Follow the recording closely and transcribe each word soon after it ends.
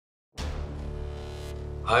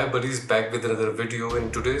Hi buddies, back with another video. In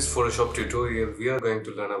today's Photoshop tutorial, we are going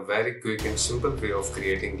to learn a very quick and simple way of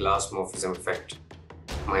creating glass morphism effect.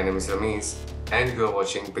 My name is Ramesh and you are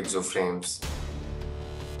watching Pixoframes.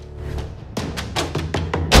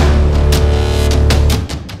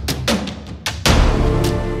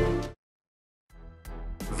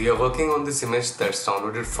 We are working on this image that's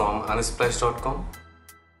downloaded from unsplash.com.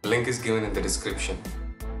 Link is given in the description.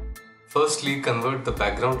 Firstly, convert the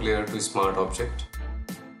background layer to smart object.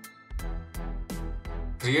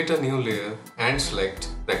 Create a new layer and select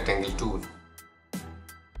Rectangle tool.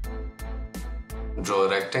 Draw a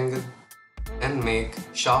rectangle and make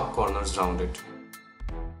sharp corners round it.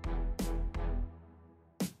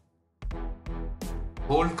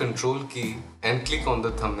 Hold Ctrl key and click on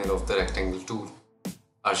the thumbnail of the rectangle tool.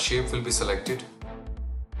 Our shape will be selected.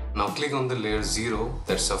 Now click on the layer 0,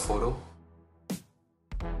 that's a photo.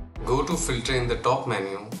 Go to filter in the top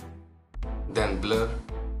menu, then blur,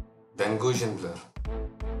 then Gaussian blur.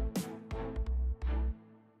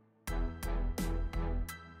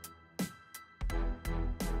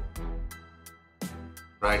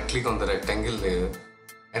 Right click on the rectangle layer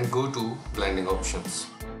and go to blending options.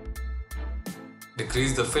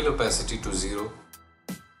 Decrease the fill opacity to 0.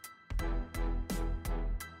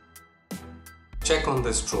 Check on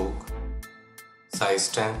the stroke, size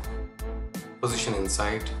 10, position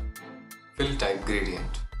inside, fill type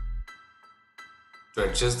gradient. To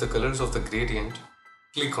adjust the colors of the gradient,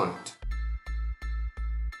 click on it.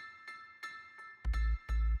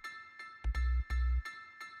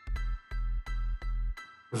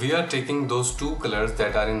 We are taking those two colors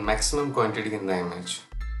that are in maximum quantity in the image.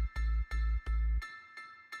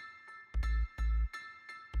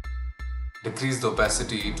 Decrease the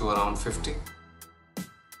opacity to around 50.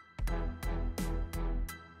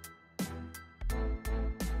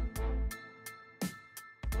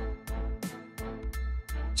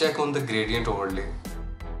 Check on the gradient overlay.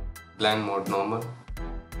 Blend mode normal.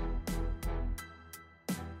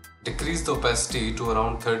 Decrease the opacity to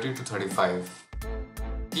around 30 to 35.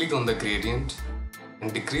 Click on the gradient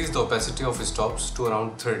and decrease the opacity of stops to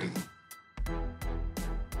around 30.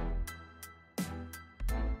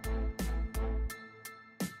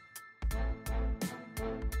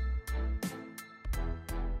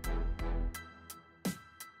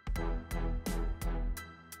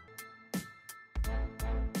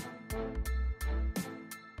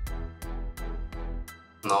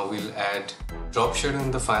 Now we'll add drop shadow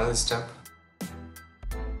in the final step.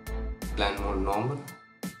 Blend mode normal,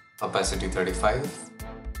 opacity 35,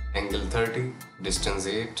 angle 30, distance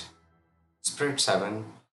 8, spread 7,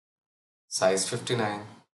 size 59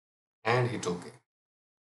 and hit OK.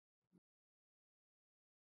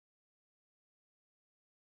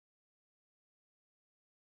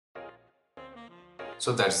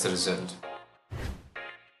 So that's the result.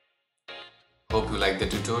 Hope you like the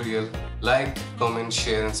tutorial. Like, comment,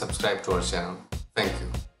 share and subscribe to our channel. Thank you.